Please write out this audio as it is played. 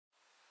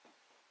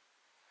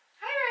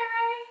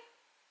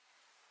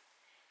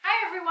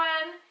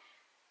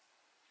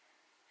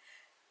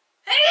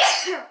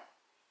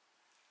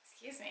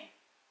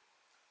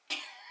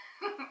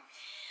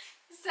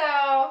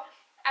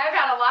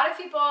of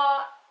people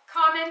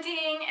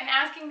commenting and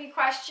asking me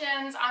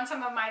questions on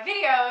some of my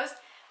videos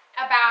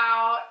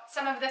about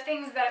some of the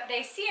things that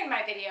they see in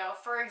my video.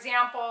 For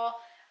example,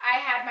 I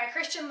had my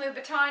Christian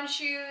Louboutin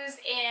shoes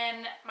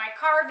in my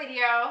car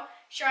video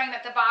showing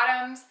that the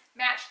bottoms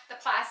matched the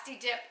plasti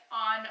dip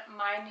on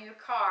my new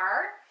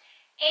car,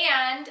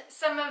 and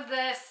some of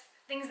the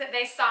things that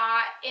they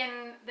saw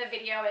in the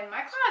video in my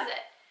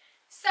closet.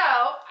 So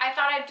I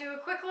thought I'd do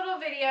a quick little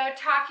video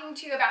talking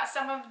to you about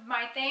some of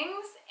my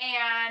things,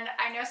 and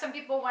I know some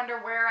people wonder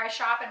where I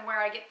shop and where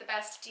I get the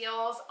best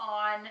deals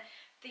on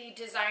the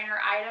designer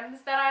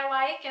items that I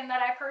like and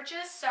that I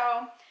purchase.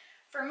 So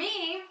for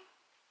me,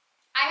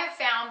 I have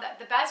found that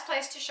the best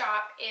place to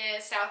shop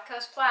is South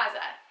Coast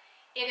Plaza.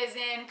 It is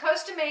in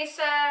Costa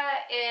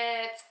Mesa.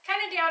 It's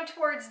kind of down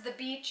towards the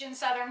beach in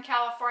Southern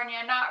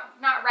California,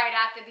 not right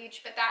at the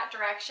beach, but that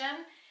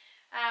direction.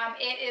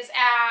 It is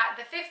at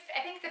I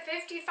think the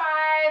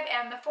 55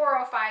 and the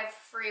 405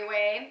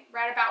 freeway,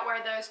 right about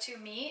where those two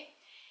meet.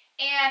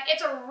 And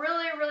it's a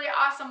really, really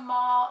awesome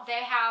mall.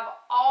 They have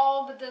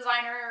all the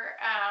designer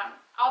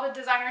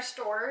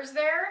stores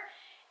there,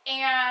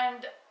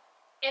 and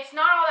it's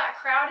not all that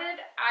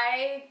crowded.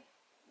 I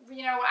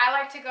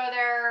like to go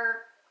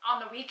there on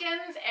the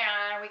weekends,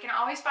 and we can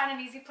always find an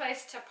easy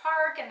place to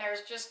park, and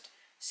there's just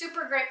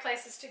super great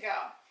places to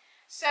go.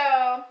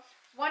 So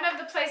one of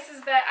the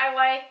places that I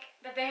like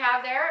that they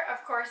have there,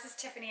 of course, is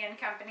Tiffany &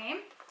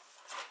 Company.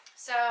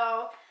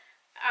 So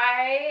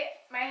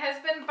my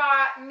husband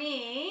bought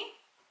me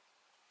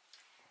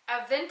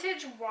a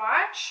vintage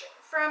watch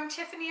from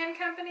Tiffany &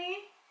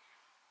 Company.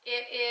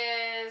 It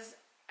is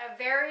a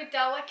very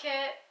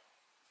delicate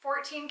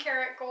 14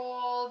 karat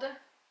gold,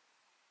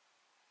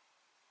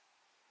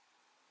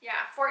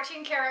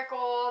 14 karat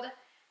gold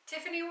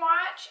Tiffany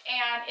watch,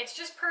 and it's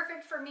just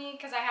perfect for me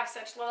because I have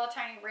such little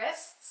tiny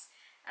wrists.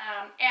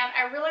 And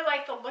I really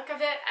like the look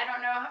of it. I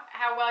don't know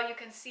how well you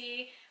can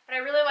see, but I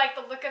really like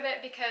the look of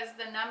it because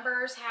the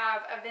numbers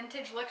have a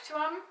vintage look to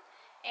them,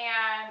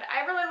 and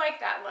I really like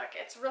that look.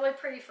 It's really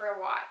pretty for a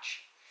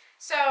watch.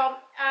 So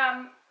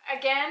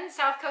again,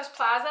 South Coast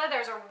Plaza,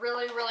 there's a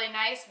really, really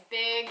nice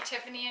big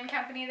Tiffany &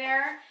 Company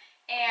there,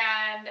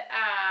 and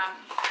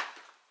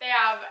they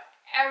have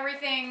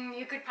everything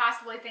you could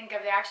possibly think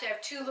of. They actually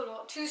have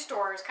two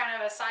stores, kind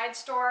of a side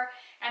store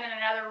and then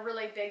another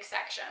really big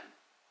section.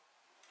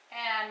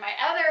 And one of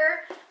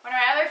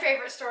my other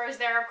favorite stores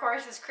there, of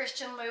course, is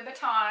Christian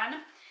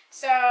Louboutin.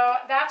 So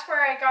that's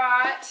where I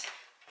got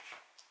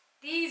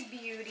these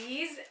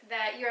beauties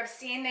that you have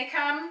seen. They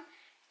come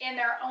in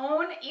their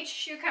own, each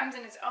shoe comes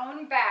in its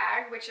own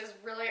bag, which is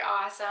really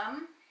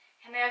awesome.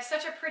 And they have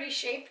such a pretty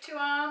shape to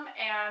them.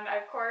 And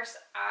of course,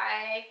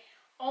 I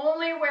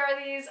only wear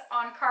these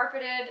on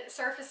carpeted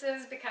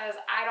surfaces because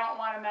I don't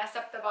want to mess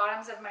up the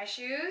bottoms of my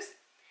shoes.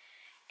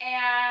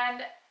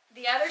 And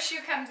the other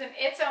shoe comes in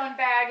its own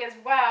bag as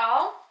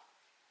well.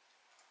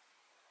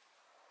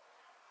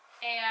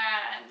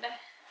 And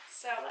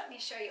so let me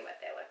show you what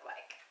they look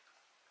like.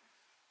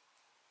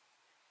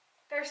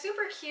 They're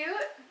super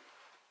cute,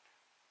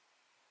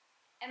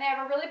 and they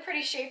have a really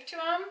pretty shape to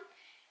them,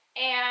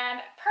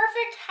 and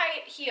perfect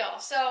height heel.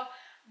 So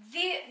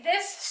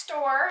this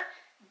store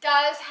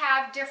does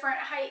have different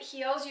height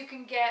heels. You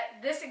can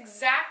get this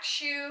exact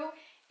shoe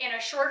in a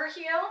shorter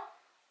heel,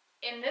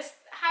 in this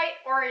height,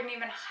 or an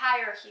even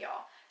higher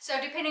heel. So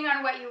depending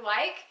on what you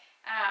like,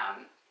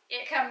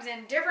 it comes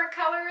in different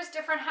colors,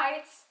 different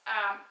heights,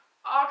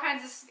 all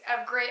kinds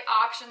of great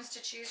options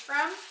to choose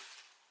from.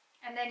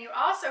 And then you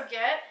also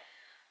get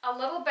a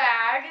little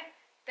bag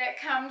that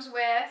comes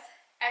with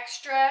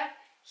extra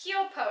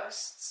heel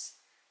posts.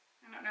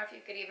 I don't know if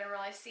you could even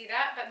really see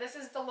that, but this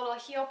is the little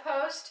heel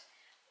post,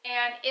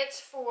 and it's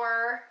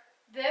for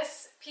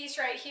this piece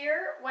right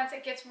here. Once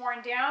it gets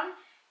worn down,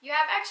 you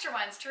have extra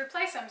ones to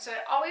replace them, so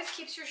it always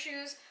keeps your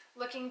shoes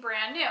looking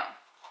brand new.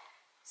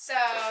 So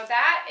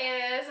that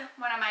is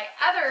one of my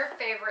other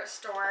favorite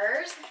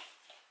stores,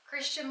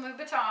 Christian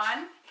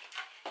Louboutin.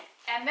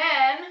 And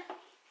then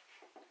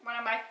one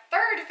of my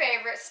third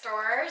favorite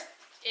stores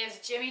is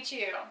Jimmy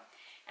Choo.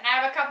 And I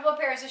have a couple of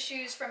pairs of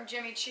shoes from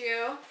Jimmy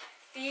Choo.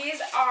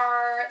 These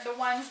are the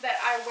ones that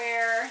I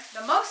wear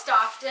the most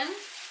often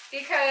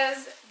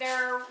because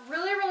they're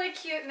really, really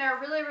cute and they're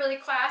really, really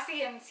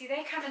classy. And see,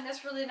 they come in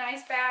this really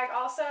nice bag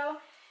also.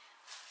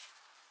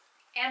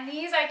 And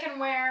these I can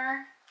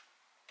wear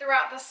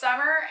throughout the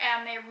summer,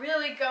 and they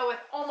really go with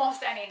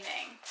almost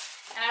anything.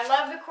 And I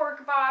love the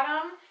cork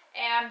bottom,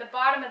 and the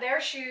bottom of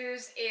their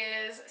shoes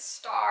is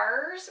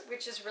stars,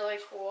 which is really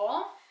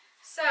cool.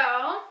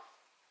 So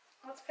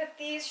let's put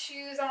these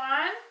shoes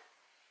on,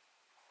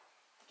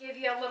 give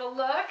you a little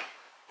look.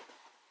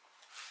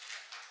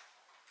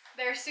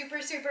 They're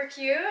super, super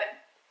cute.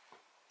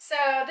 So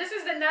this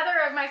is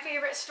another of my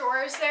favorite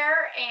stores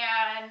there,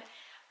 and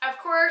of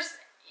course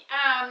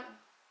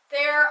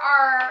there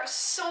are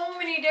so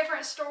many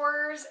different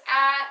stores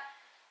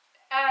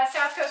at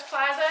South Coast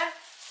Plaza.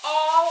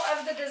 All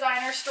of the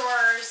designer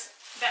stores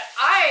that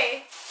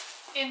I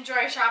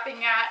enjoy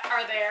shopping at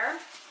are there.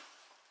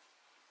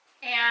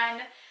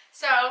 And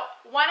So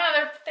one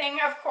other thing,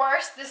 of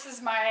course, this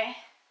is my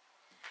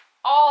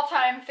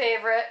all-time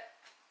favorite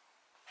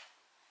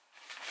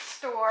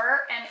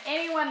store, and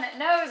anyone that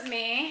knows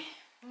me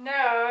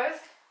knows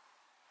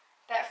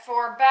that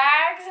for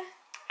bags,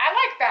 I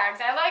like bags.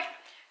 I like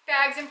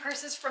bags and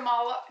purses from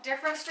all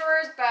different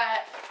stores,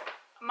 but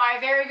my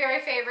very,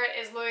 very favorite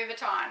is Louis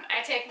Vuitton.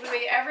 I take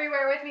Louis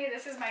everywhere with me.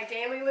 This is my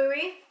daily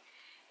Louis,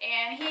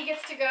 and he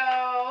gets to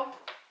go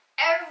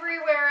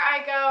everywhere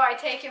I go. I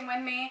take him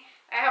with me.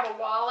 I have a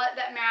wallet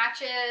that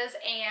matches,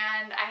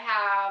 and I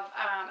have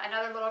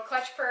another little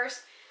clutch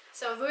purse.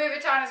 So Louis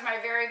Vuitton is my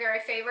very, very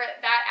favorite.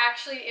 That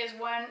actually is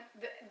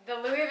the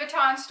Louis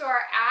Vuitton store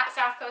at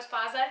South Coast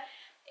Plaza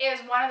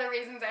is one of the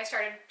reasons I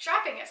started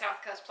shopping at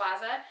South Coast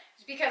Plaza,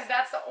 is because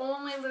that's the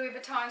only Louis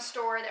Vuitton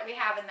store that we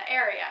have in the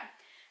area.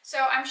 So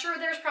I'm sure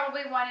there's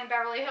probably one in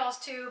Beverly Hills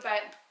too,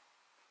 but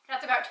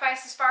that's about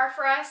twice as far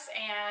for us,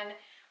 and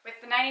with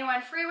the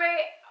 91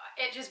 freeway,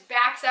 it just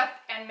backs up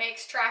and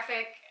makes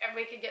traffic, and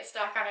we could get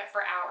stuck on it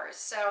for hours.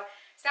 So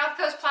South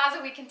Coast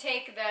Plaza, we can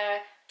take the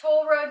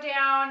toll road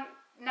down,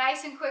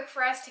 nice and quick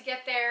for us to get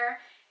there,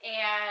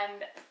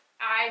 and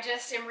I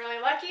just am really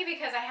lucky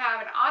because I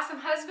have an awesome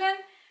husband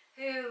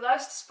who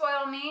loves to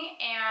spoil me,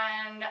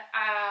 and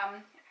I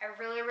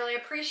really, really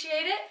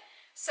appreciate it.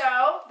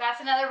 So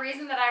that's another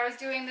reason that I was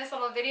doing this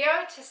little video,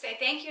 to say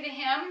thank you to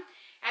him.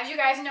 As you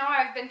guys know,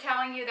 I've been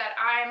telling you that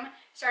I'm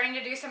starting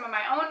to do some of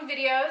my own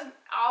videos.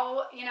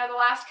 The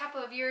last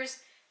couple of years,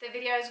 the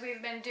videos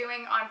we've been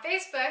doing on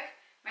Facebook,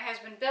 my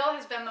husband Bill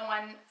has been the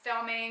one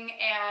filming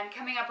and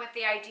coming up with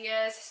the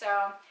ideas. So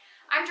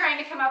I'm trying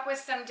to come up with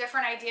some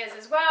different ideas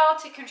as well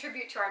to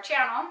contribute to our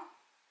channel.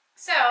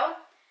 So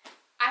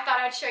I thought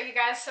I'd show you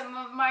guys some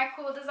of my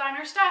cool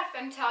designer stuff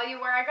and tell you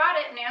where I got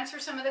it and answer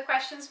some of the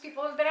questions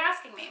people have been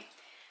asking me.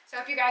 So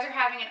if you guys are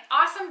having an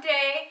awesome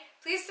day,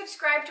 please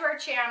subscribe to our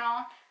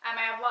channel. I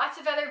have lots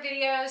of other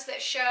videos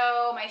that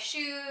show my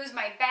shoes,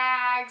 my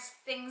bags,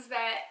 things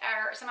that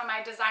are some of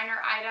my designer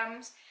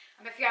items.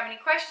 If you have any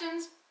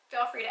questions,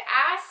 feel free to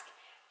ask.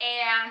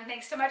 And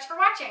thanks so much for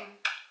watching.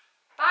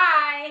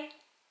 Bye!